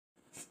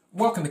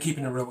Welcome to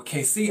Keeping It Real with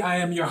KC. I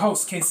am your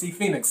host, KC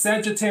Phoenix,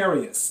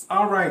 Sagittarius.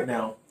 All right,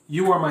 now,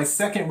 you are my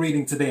second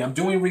reading today. I'm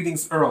doing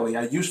readings early.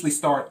 I usually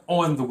start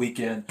on the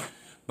weekend,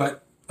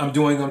 but I'm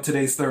doing them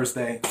today's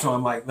Thursday. So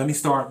I'm like, let me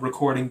start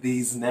recording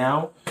these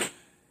now.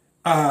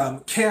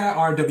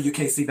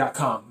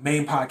 KIRWKC.com,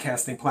 main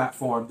podcasting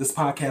platform. This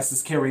podcast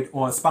is carried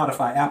on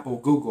Spotify, Apple,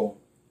 Google,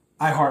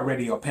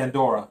 iHeartRadio,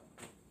 Pandora,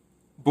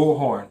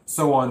 Bullhorn,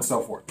 so on and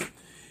so forth.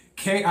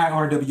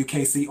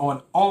 KIRWKC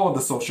on all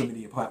the social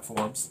media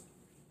platforms.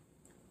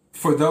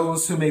 For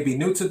those who may be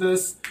new to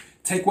this,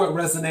 take what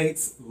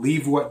resonates,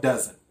 leave what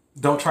doesn't.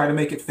 Don't try to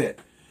make it fit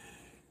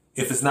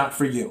if it's not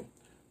for you.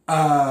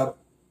 I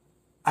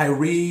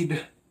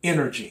read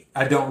energy.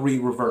 I don't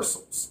read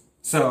reversals.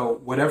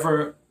 So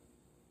whatever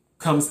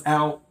comes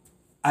out,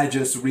 I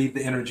just read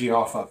the energy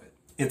off of it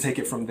and take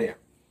it from there.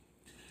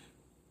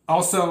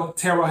 Also,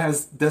 tarot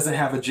doesn't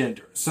have a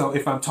gender. So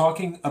if I'm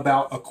talking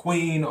about a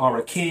queen or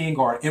a king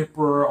or an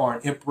emperor or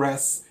an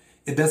empress,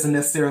 it doesn't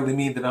necessarily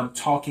mean that I'm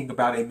talking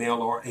about a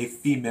male or a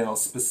female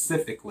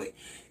specifically.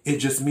 It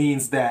just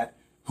means that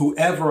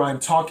whoever I'm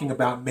talking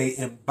about may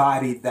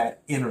embody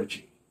that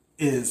energy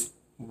is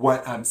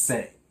what I'm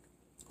saying.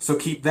 So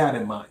keep that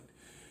in mind.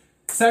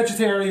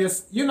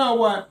 Sagittarius, you know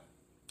what?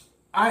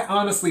 I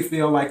honestly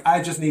feel like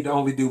I just need to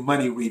only do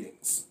money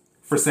readings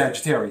for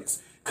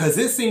Sagittarius. Because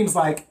it seems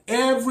like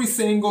every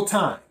single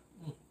time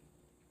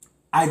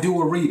I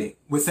do a reading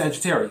with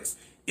Sagittarius,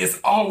 it's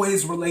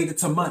always related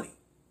to money.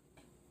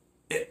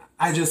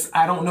 I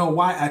don't know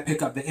why I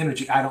pick up the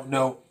energy. I don't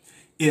know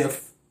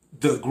if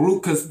the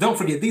group, because don't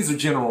forget, these are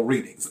general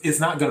readings. It's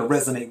not going to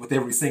resonate with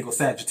every single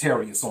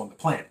Sagittarius on the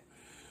planet.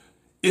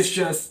 It's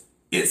just,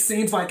 it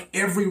seems like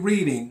every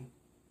reading,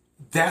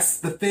 that's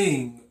the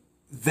thing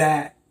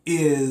that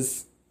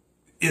is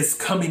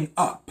coming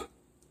up,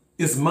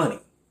 is money.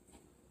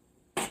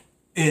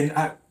 And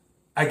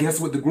I guess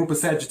with the group of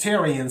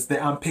Sagittarians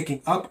that I'm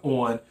picking up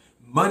on,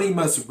 money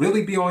must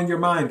really be on your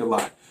mind a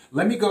lot.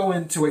 Let me go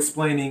into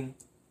explaining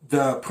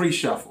the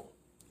pre-shuffle.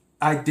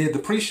 I did the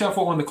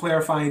pre-shuffle on the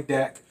clarifying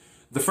deck.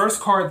 The first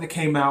card that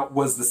came out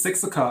was the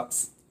Six of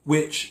Cups,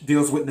 which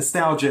deals with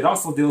nostalgia. It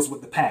also deals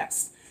with the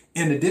past.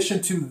 In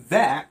addition to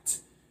that,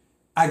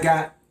 I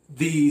got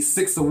the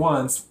Six of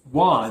Wands,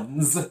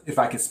 if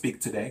I can speak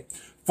today.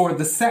 For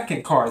the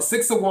second card,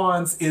 Six of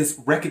Wands is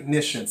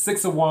recognition.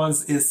 Six of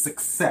Wands is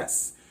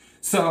success.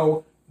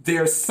 So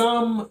there's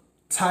some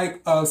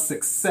type of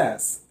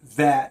success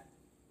that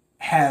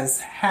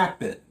has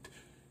happened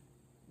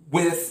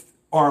with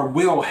or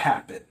will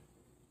happen.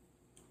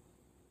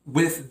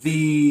 With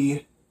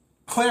the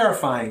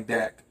clarifying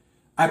deck,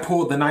 I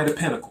pulled the Knight of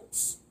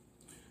Pentacles.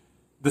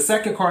 The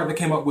second card that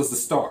came up was the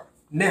Star.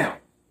 Now,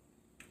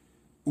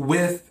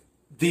 with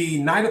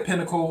the Knight of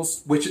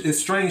Pentacles, which is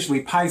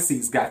strangely,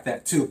 Pisces got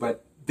that too,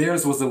 but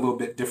theirs was a little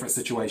bit different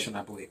situation,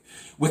 I believe.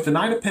 With the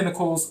Knight of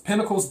Pentacles,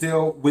 Pentacles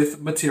deal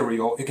with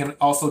material. It can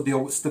also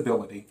deal with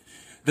stability.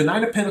 The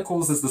Knight of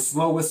Pentacles is the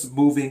slowest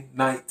moving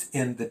knight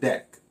in the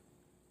deck.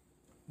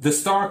 The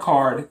Star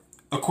card,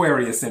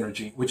 Aquarius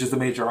energy, which is the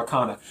major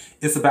arcana,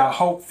 it's about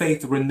hope,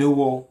 faith,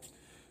 renewal,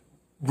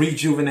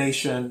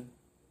 rejuvenation,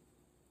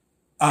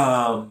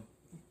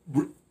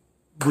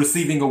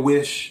 receiving a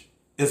wish,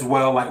 as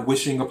well, like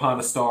wishing upon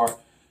a star,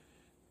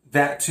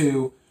 that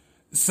too.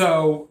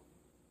 So,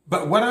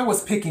 but what I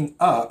was picking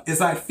up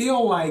is I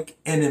feel like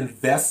an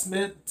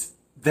investment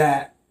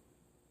that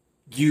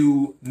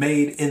you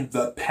made in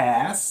the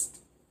past,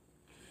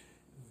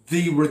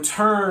 the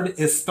return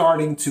is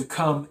starting to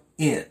come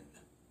in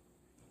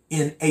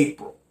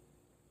April,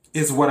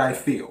 is what I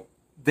feel.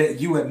 That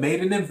you had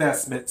made an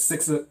investment.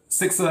 Six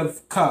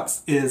of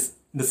Cups is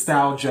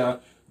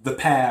nostalgia, the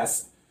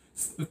past,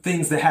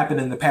 things that happened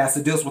in the past.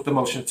 It deals with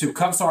emotion too.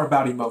 Cups are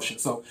about emotion.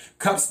 So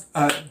cups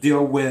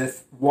deal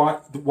with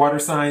water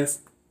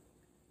signs,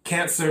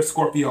 Cancer,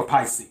 Scorpio,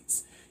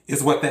 Pisces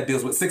is what that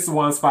deals with. Six of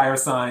Wands, fire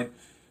sign,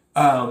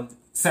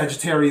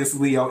 Sagittarius,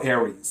 Leo,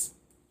 Aries.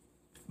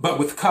 But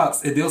with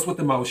cups, it deals with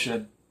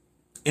emotion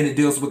and it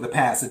deals with the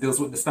past. It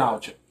deals with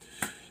nostalgia.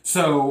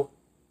 So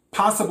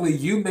possibly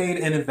you made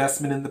an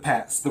investment in the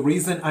past. The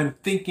reason I'm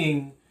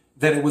thinking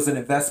that it was an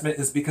investment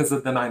is because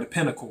of the Nine of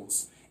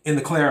Pentacles in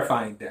the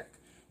clarifying deck,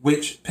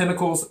 which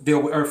Pentacles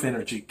deal with earth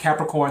energy.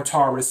 Capricorn,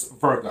 Taurus,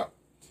 Virgo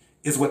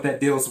is what that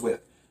deals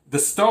with. The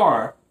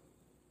Star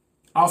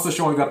also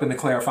showing up in the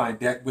clarifying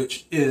deck,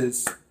 which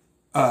is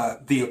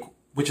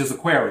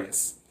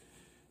Aquarius,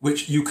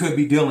 which you could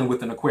be dealing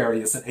with an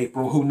Aquarius in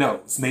April. Who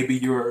knows? Maybe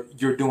you're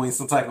doing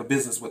some type of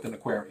business with an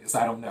Aquarius.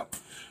 I don't know.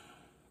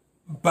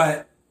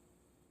 But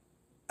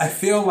I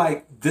feel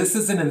like this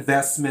is an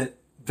investment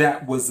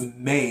that was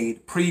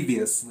made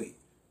previously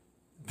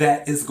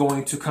that is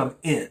going to come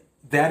in.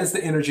 That is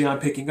the energy I'm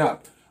picking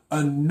up.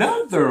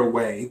 Another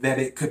way that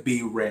it could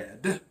be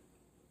read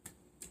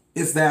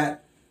is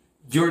that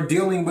you're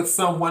dealing with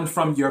someone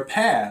from your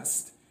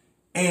past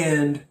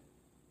and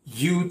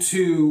you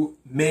two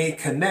may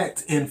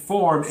connect and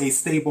form a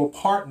stable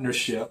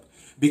partnership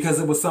because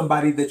it was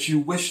somebody that you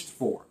wished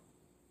for.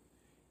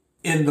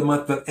 in the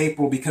month of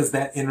April because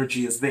that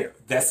energy is there.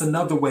 That's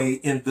another way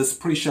in this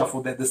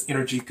pre-shuffle that this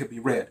energy could be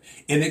read.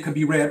 And it could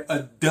be read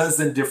a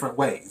dozen different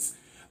ways.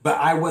 But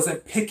I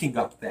wasn't picking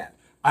up that.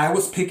 I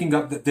was picking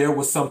up that there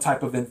was some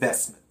type of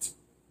investment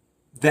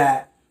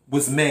that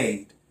was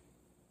made,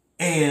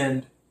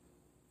 and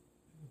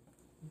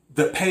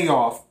the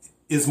payoff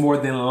is more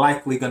than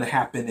likely going to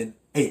happen in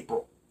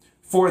April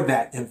for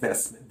that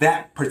investment,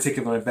 that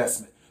particular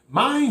investment.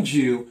 Mind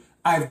you,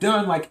 I've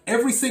done like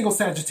every single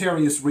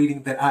Sagittarius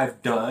reading that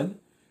I've done.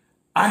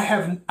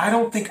 I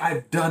don't think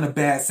I've done a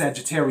bad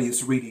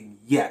Sagittarius reading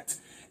yet.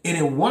 And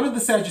in one of the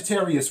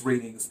Sagittarius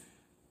readings,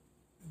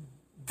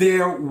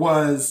 there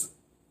was,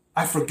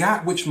 I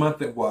forgot which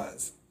month it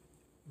was,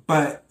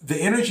 but the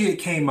energy it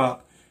came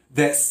up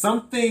that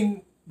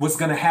something was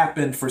going to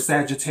happen for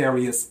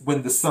Sagittarius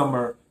when the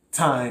summer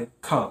time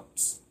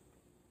comes.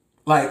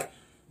 Like,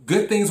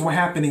 good things were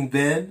happening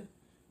then,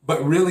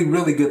 but really,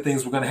 really good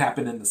things were going to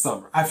happen in the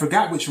summer. I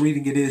forgot which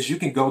reading it is. You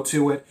can go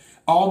to it.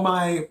 All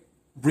my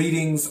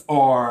readings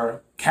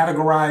are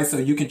categorized, so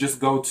you can just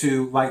go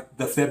to like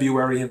the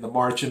February and the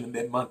March and the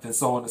mid-month and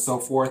so on and so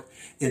forth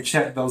and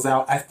check those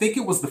out. I think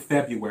it was the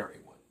February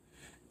one.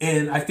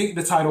 And I think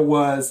the title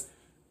was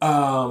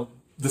The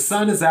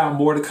Sun is Out,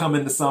 More to Come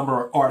in the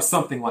Summer, or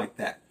something like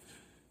that.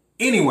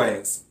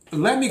 Anyways,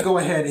 let me go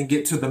ahead and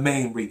get to the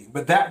main reading.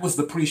 But that was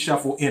the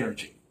pre-shuffle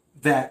energy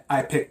that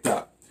I picked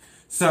up.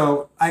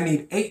 So I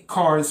need 8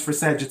 cards for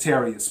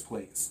Sagittarius,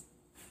 please.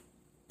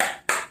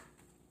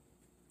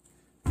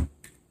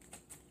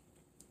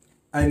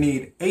 I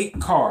need 8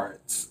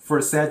 cards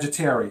for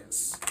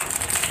Sagittarius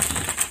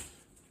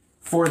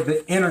for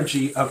the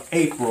energy of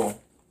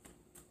April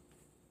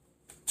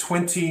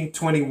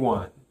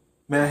 2021.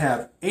 May I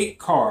have 8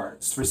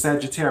 cards for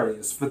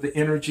Sagittarius for the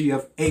energy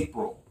of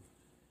April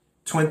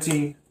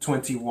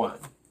 2021?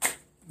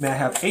 May I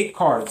have 8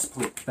 cards,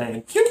 please?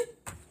 Thank you.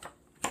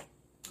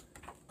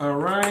 All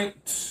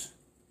right.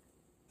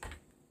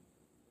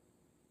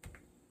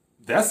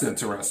 That's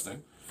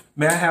interesting.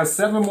 May I have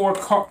 7 more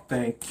cards?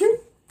 Thank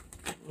you.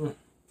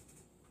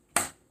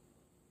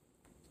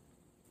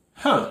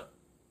 Huh.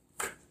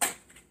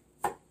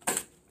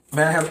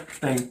 May I have,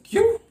 thank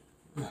you.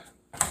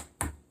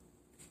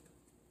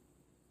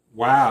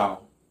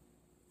 Wow.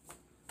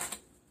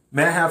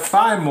 May I have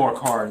 5 more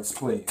cards,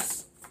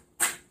 please?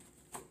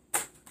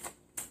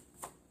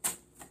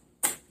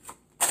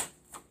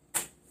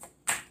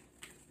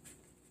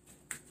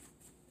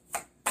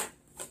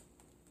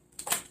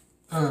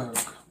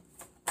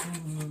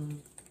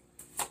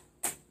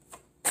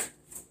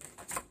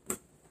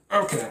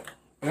 Okay,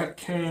 that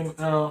came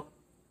out.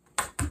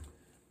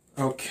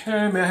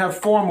 Okay, may I have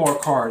 4 more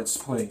cards,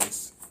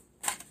 please?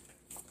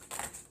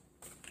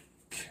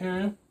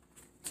 Okay,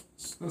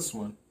 it's this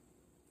one.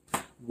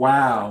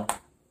 Wow.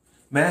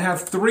 May I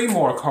have 3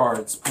 more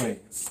cards,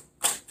 please?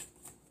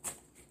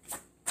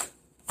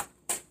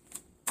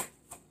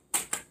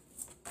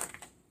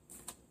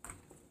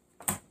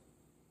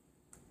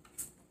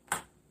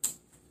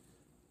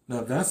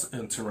 Now that's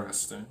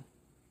interesting.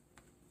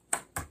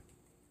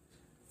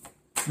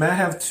 May I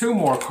have 2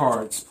 more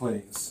cards,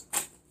 please?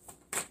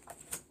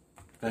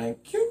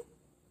 Thank you.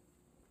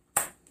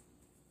 A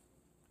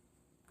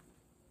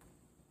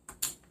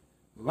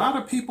lot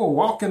of people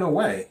walking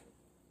away.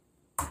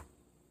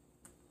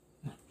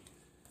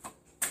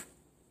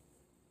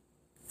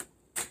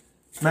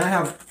 May I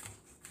have...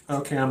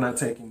 Okay, I'm not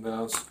taking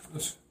those.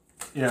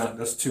 Yeah,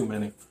 that's too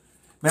many.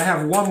 May I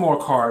have 1 more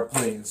card,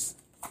 please?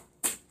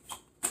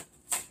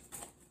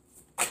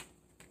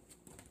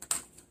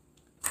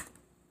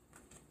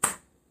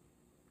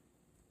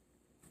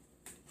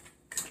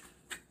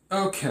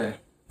 Okay.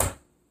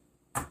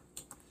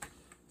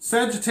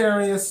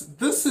 Sagittarius,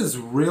 this is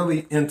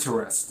really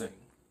interesting.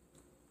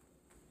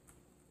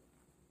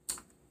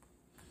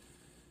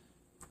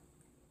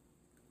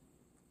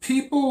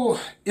 People,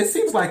 it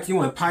seems like you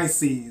and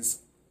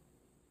Pisces,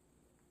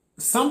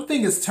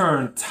 something is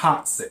turned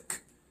toxic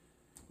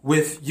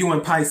with you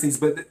and Pisces,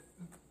 but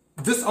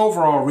this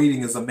overall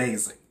reading is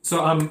amazing.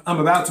 So I'm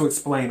about to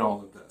explain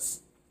all of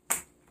this.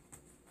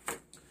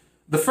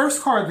 The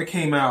first card that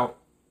came out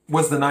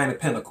was the 9 of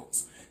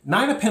Pentacles.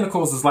 9 of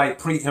Pentacles is like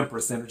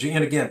pre-Empress energy.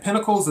 And again,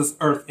 Pentacles is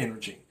Earth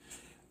energy.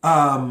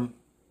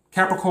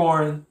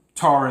 Capricorn,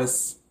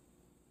 Taurus,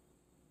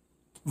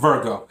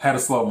 Virgo had a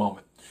slow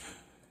moment.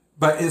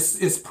 But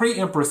it's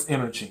pre-Empress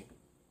energy.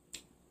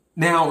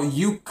 Now,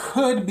 you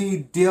could be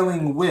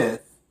dealing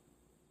with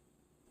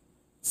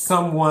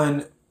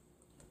someone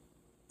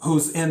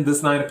who's in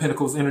this 9 of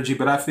Pentacles energy,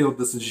 but I feel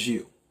this is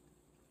you.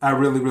 I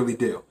really, really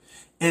do.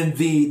 And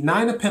the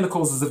 9 of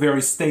Pentacles is a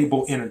very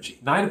stable energy.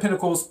 9 of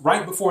Pentacles,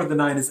 right before the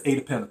 9 is 8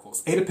 of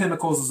Pentacles. 8 of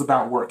Pentacles is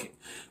about working.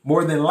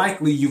 More than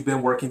likely, you've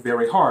been working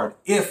very hard.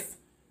 If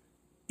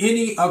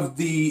any of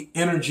the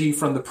energy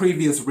from the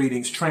previous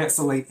readings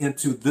translate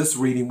into this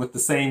reading with the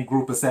same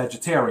group of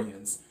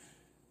Sagittarians,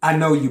 I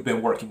know you've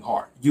been working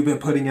hard. You've been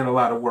putting in a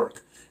lot of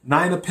work.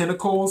 9 of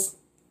Pentacles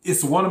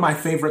is one of my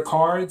favorite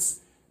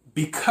cards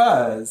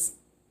because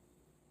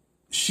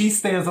she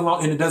stands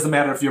alone, and it doesn't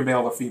matter if you're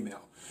male or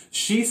female.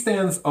 She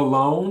stands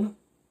alone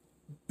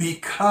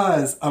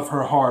because of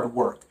her hard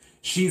work.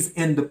 She's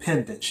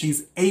independent.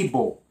 She's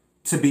able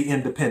to be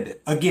independent.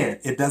 Again,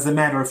 it doesn't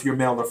matter if you're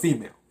male or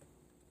female.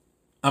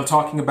 I'm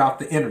talking about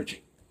the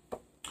energy.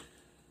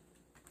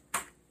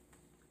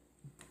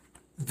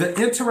 The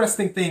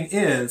interesting thing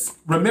is,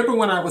 remember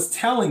when I was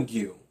telling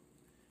you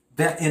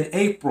that in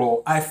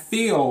April, I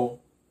feel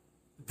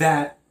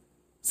that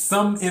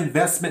some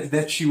investment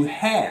that you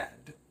had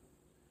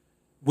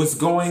was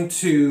going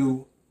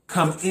to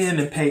come in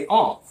and pay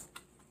off.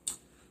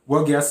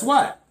 Well, guess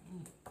what?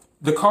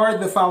 The card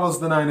that follows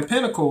the Nine of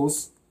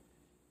Pentacles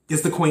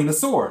is the Queen of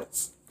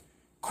Swords.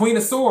 Queen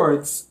of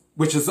Swords,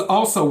 which is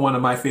also one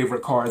of my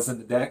favorite cards in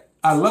the deck.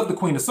 I love the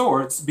Queen of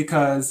Swords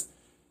because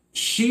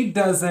she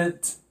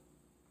doesn't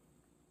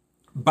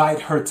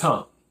bite her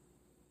tongue.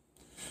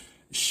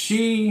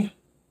 She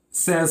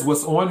says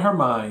what's on her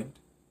mind,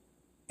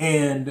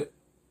 and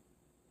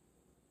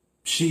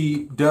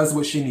she does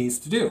what she needs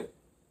to do.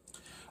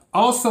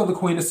 Also, the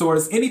Queen of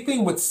Swords,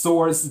 anything with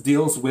swords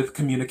deals with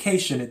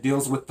communication. It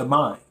deals with the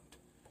mind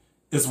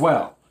as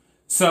well.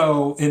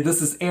 So, and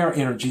this is air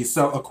energy.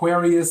 So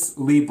Aquarius,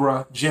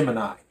 Libra,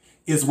 Gemini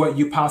is what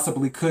you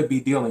possibly could be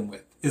dealing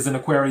with, is an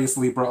Aquarius,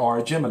 Libra, or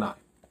a Gemini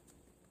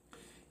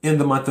in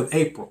the month of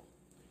April.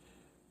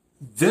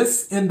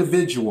 This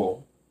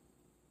individual,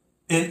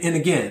 and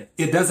again,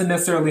 it doesn't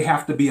necessarily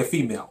have to be a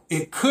female.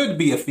 It could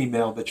be a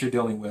female that you're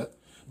dealing with,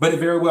 but it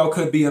very well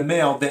could be a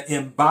male that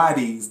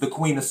embodies the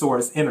Queen of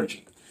Swords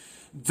energy.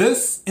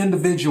 This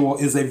individual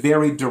is a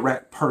very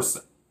direct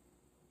person,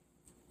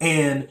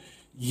 and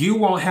you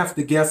won't have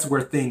to guess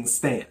where things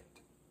stand.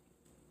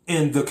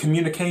 And the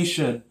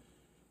communication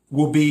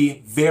will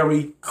be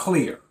very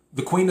clear.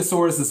 The Queen of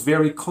Swords is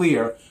very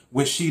clear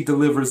when she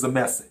delivers a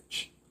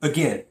message.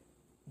 Again,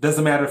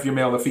 doesn't matter if you're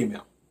male or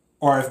female,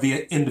 or if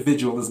the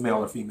individual is male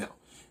or female.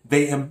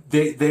 They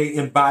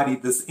embody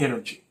this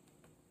energy.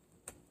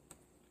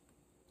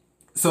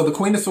 So the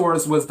Queen of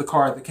Swords was the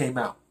card that came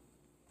out.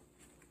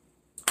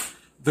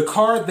 The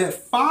card that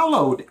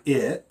followed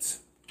it,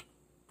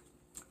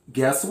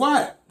 guess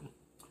what?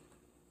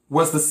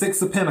 Was the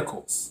Six of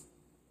Pentacles.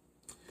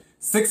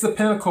 Six of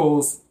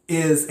Pentacles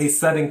is a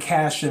sudden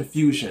cash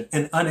infusion,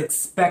 an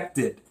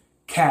unexpected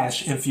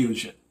cash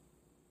infusion.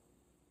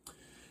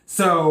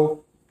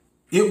 So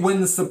it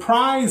wouldn't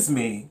surprise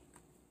me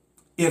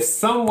if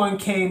someone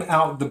came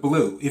out the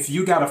blue, if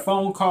you got a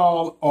phone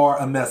call or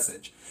a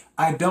message.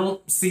 I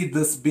don't see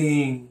this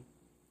being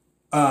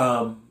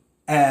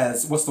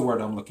as, what's the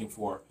word I'm looking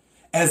for?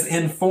 As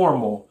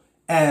informal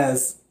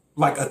as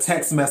like a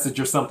text message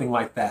or something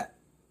like that.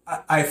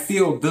 I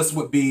feel this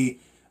would be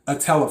a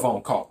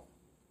telephone call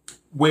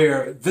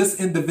where this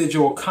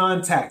individual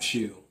contacts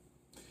you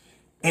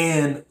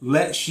and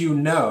lets you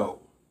know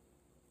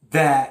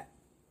that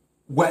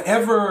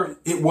whatever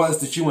it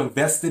was that you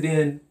invested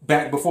in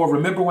back before.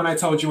 Remember when I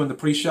told you in the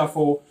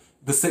pre-shuffle,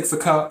 the Six of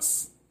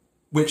Cups,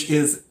 which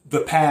is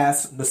the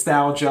past,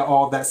 nostalgia,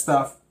 all that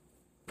stuff.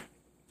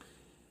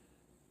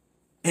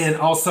 And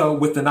also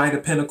with the Knight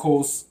of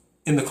Pentacles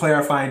in the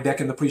clarifying deck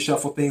in the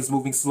pre-shuffle, things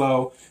moving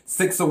slow.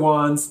 Six of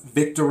Wands,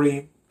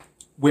 victory,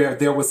 where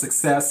there was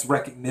success,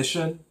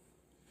 recognition.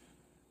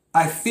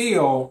 I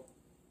feel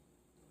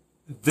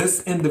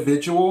this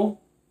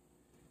individual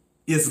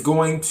is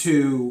going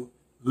to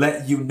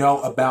let you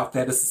know about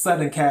that. It's a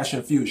sudden cash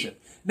infusion.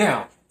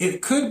 Now,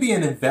 it could be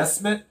an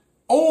investment,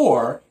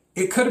 or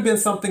it could have been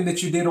something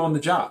that you did on the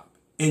job,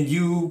 and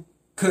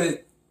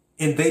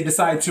they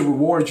decide to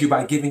reward you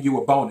by giving you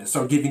a bonus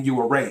or giving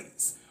you a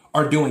raise,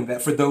 or doing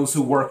that for those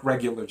who work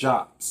regular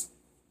jobs.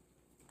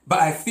 But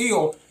I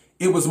feel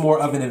it was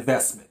more of an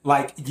investment.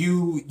 Like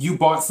you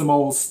bought some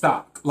old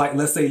stock. Like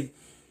let's say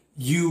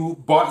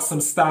you bought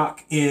some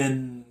stock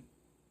in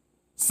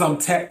some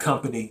tech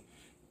company,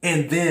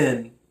 and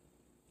then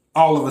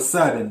all of a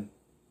sudden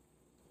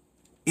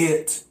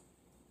it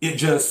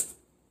just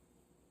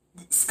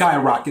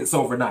skyrockets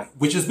overnight,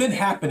 which has been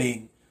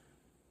happening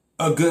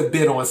a good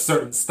bit on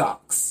certain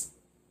stocks.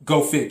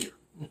 Go figure.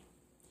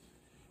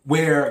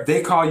 Where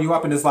they call you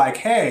up and it's like,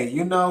 hey,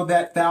 you know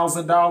that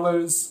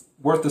 $1,000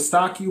 worth of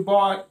stock you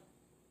bought?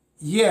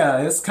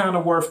 Yeah, it's kind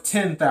of worth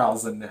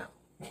 $10,000 now.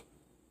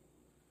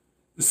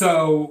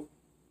 So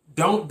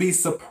don't be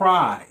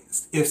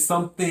surprised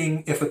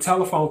if a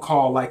telephone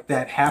call like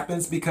that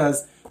happens,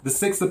 because the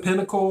Six of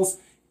Pentacles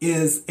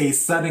is a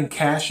sudden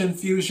cash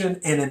infusion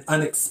and an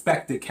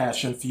unexpected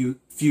cash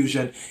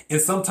infusion,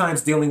 and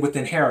sometimes dealing with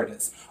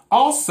inheritance.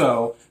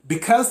 Also,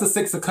 because the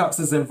Six of Cups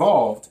is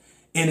involved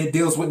and it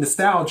deals with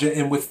nostalgia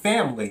and with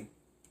family,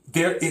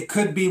 it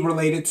could be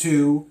related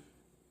to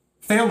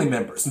family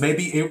members.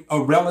 Maybe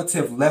a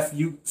relative left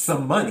you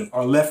some money,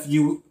 or left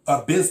you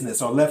a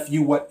business, or left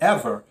you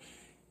whatever,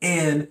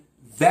 and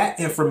that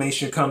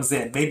information comes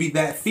in. Maybe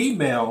that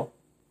female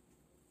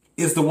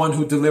is the one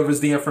who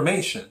delivers the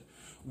information,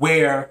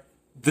 where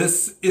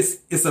this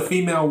is a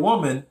female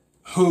woman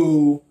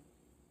who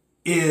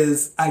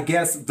is, I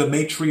guess, the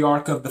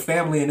matriarch of the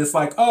family, and it's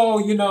like,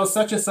 oh,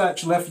 such and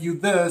such left you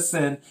this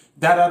and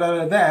da da da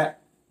da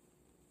that.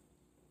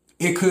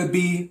 It could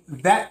be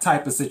that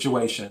type of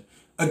situation.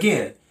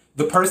 Again,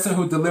 the person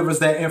who delivers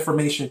that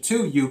information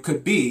to you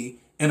could be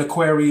an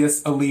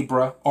Aquarius, a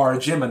Libra, or a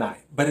Gemini,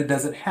 but it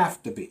doesn't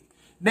have to be.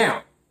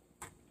 Now,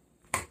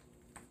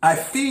 I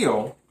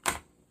feel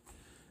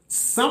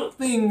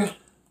something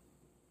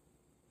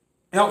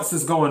else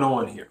is going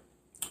on here.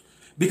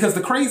 Because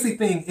the crazy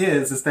thing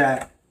is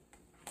that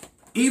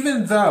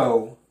even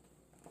though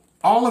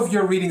all of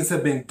your readings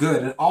have been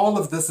good and all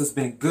of this has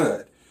been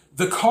good,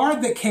 the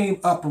card that came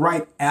up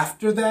right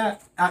after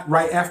that,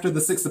 right after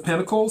the Six of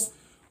Pentacles,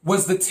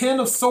 was the Ten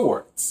of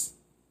Swords.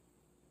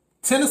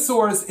 Ten of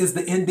Swords is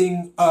the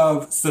ending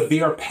of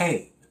severe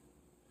pain.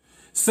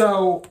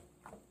 So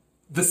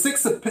the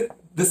Six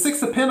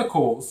of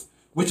Pentacles,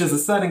 which is a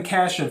sudden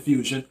cash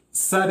infusion,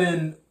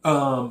 sudden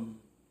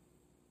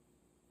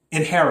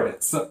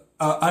inheritance,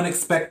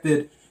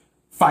 unexpected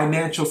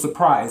financial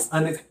surprise,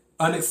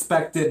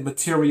 unexpected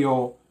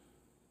material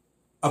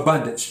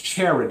abundance,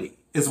 charity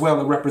as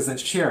well. It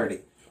represents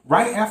charity.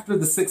 Right after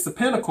the Six of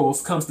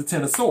Pentacles comes the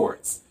Ten of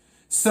Swords.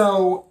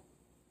 So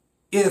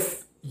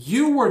if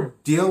you were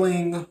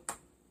dealing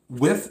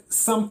with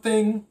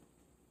something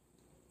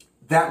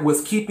that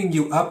was keeping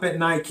you up at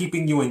night,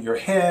 keeping you in your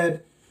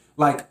head,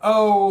 like,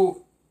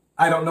 oh,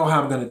 I don't know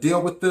how I'm going to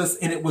deal with this,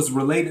 and it was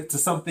related to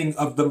something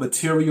of the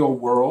material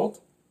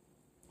world,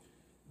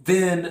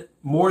 then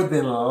more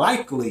than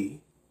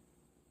likely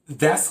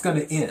that's going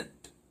to end.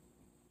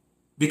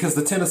 Because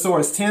the Ten of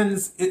Swords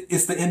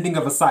it's the ending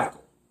of a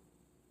cycle.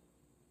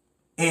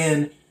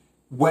 And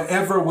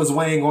whatever was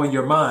weighing on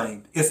your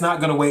mind, it's not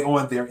going to weigh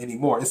on there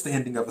anymore. It's the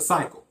ending of a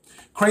cycle.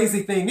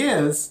 Crazy thing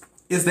is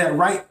that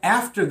right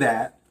after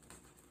that,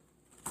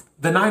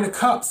 the Nine of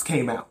Cups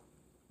came out,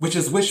 which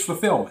is wish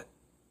fulfillment.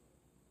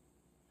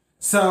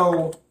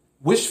 So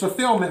wish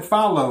fulfillment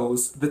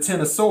follows the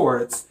Ten of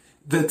Swords.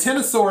 The Ten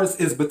of Swords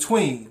is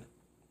between,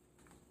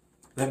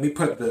 let me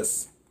put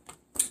this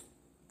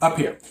up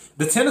here.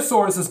 The Ten of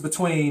Swords is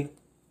between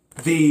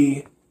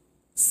the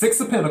Six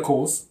of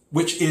Pentacles,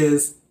 which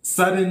is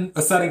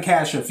a sudden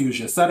cash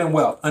infusion, sudden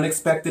wealth,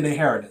 unexpected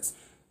inheritance,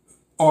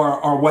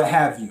 or what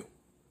have you.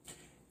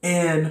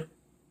 And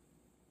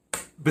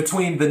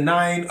between the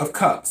Nine of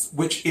Cups,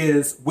 which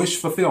is wish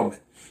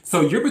fulfillment.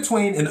 So you're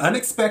between an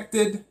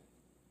unexpected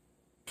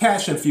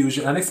cash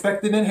infusion,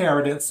 unexpected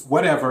inheritance,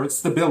 whatever,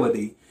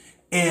 stability,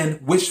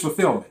 and wish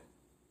fulfillment.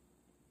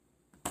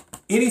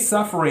 Any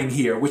suffering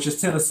here, which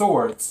is Ten of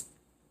Swords,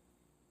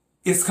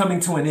 is coming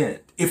to an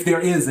end, if there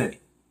is any.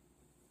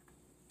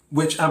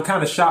 Which I'm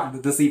kind of shocked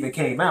that this even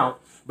came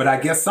out, but I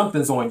guess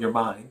something's on your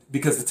mind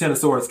because the Ten of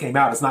Swords came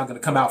out. It's not going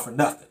to come out for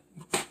nothing.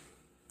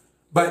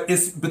 But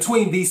it's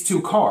between these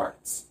two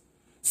cards.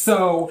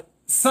 So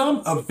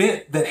some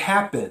event that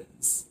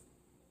happens,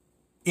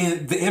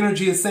 the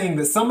energy is saying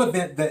that some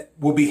event that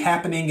will be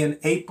happening in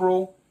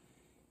April,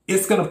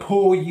 it's going to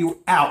pull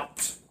you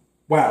out.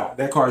 Wow,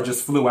 that card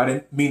just flew. I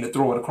didn't mean to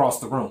throw it across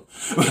the room.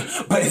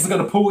 But it's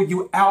going to pull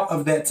you out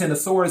of that Ten of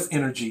Swords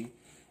energy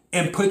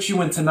and put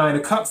you into Nine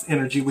of Cups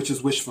energy, which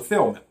is wish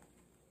fulfillment.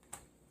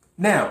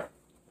 Now,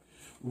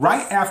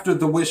 right after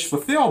the wish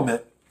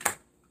fulfillment,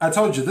 I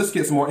told you this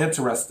gets more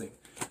interesting.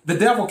 The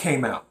Devil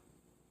came out,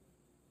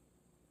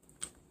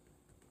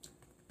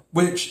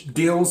 which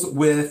deals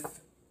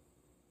with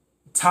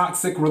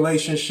toxic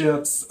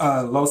relationships,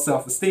 low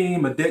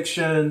self-esteem,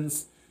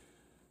 addictions,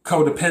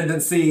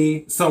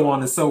 codependency, so on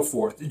and so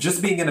forth.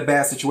 Just being in a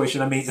bad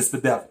situation, it's the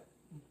devil.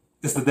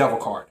 It's the Devil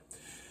card.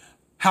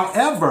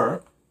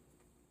 However,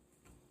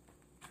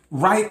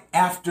 right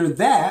after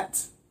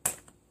that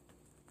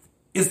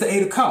is the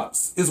Eight of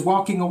Cups, is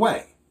walking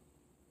away.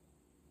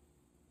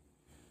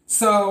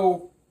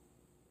 So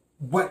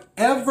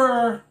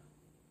whatever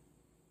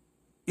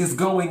is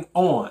going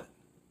on,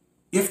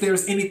 if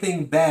there's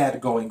anything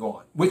bad going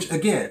on, which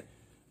again,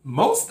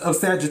 most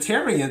of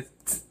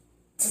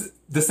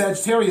the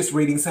Sagittarius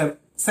readings have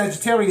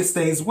Sagittarius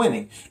stays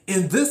winning.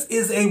 And this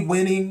is a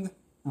winning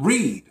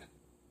read.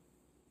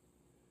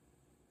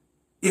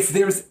 If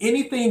there's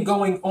anything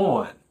going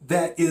on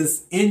that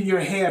is in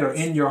your head or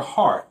in your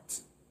heart,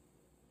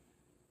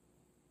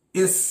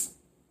 it's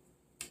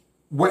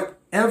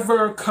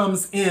whatever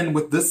comes in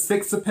with this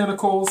Six of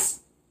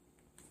Pentacles,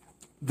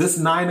 this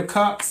Nine of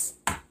Cups,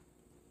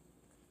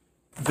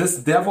 this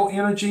Devil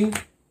energy,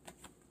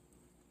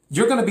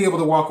 you're going to be able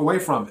to walk away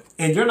from it.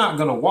 And you're not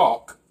going to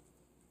walk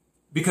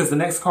because the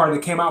next card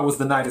that came out was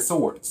the Knight of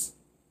Swords.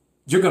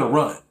 You're going to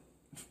run.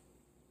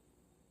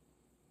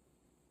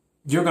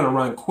 You're going to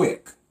run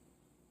quick.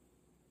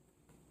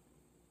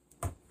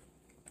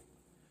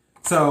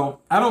 So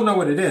I don't know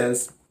what it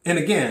is. And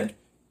again,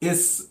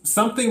 it's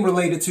something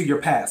related to your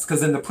past.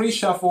 Because in the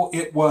pre-shuffle,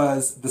 it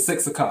was the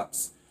Six of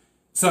Cups.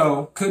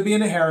 So could be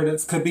an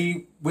inheritance, could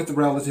be with the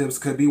relatives,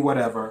 could be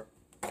whatever.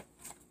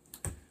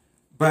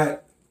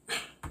 But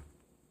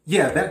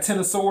yeah, that Ten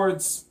of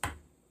Swords,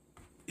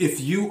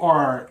 if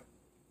you're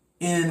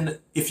in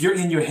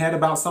your head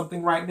about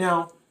something right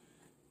now,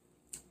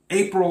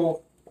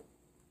 April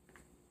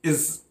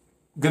is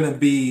going to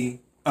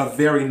be a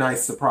very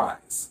nice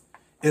surprise,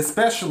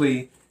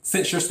 especially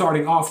since you're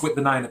starting off with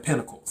the Nine of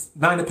Pentacles.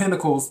 Nine of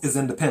Pentacles is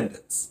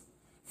independence,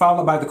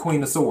 followed by the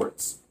Queen of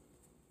Swords,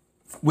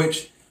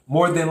 which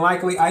more than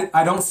likely,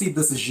 I don't see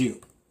this as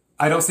you.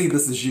 I don't see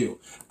this as you.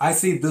 I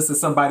see this as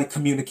somebody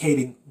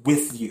communicating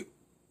with you,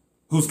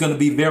 who's going to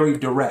be very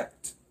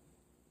direct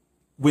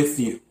with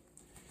you.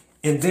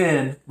 And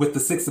then with the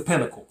Six of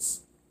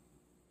Pentacles,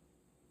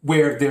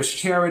 where there's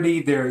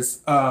charity,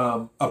 there's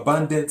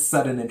abundance,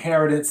 sudden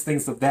inheritance,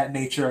 things of that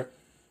nature,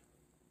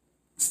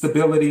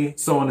 stability,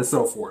 so on and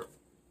so forth.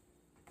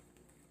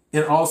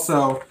 And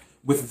also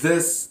with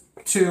this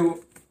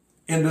too,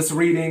 in this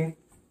reading,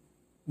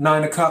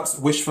 Nine of Cups,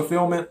 wish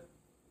fulfillment.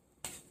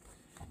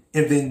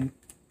 And then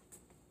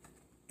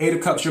Eight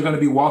of Cups, you're going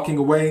to be walking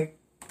away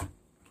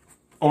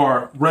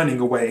or running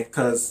away,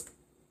 because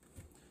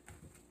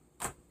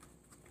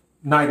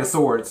Knight of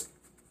Swords,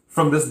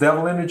 from this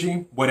devil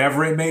energy,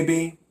 whatever it may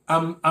be,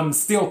 I'm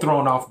still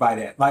thrown off by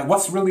that. Like,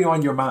 what's really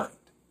on your mind?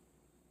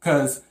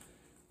 Because,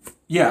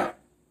 yeah,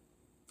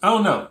 I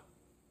don't know.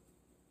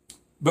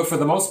 But for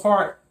the most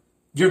part,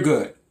 you're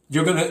good.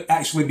 You're going to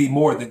actually be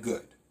more than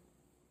good.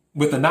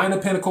 With the Nine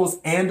of Pentacles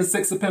and the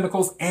Six of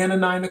Pentacles and the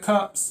Nine of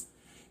Cups,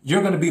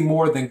 you're going to be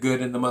more than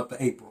good in the month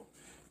of April.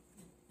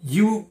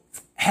 You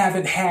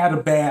haven't had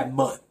a bad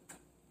month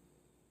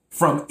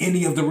from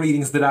any of the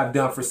readings that I've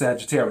done for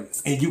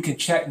Sagittarius. And you can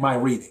check my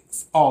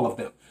readings, all of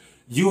them.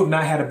 You have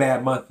not had a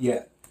bad month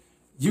yet.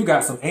 You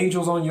got some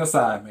angels on your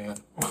side, man.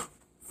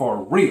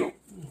 For real.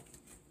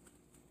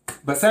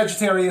 But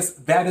Sagittarius,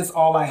 that is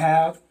all I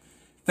have.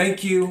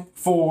 Thank you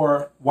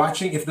for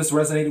watching. If this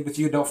resonated with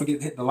you, don't forget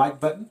to hit the like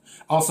button.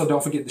 Also,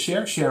 don't forget to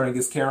share. Sharing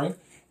is caring.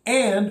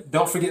 And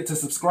don't forget to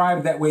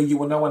subscribe. That way you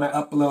will know when I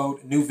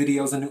upload new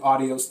videos and new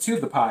audios to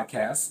the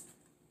podcast.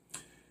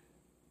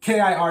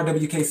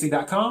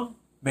 KIRWKC.com,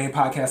 main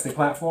podcasting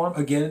platform.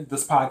 Again,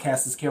 this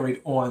podcast is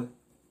carried on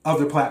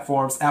other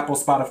platforms: Apple,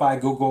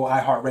 Spotify, Google,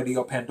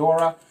 iHeartRadio,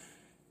 Pandora,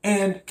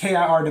 and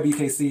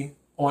KIRWKC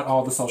on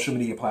all the social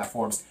media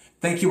platforms.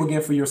 Thank you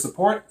again for your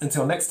support.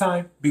 Until next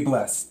time, be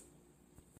blessed.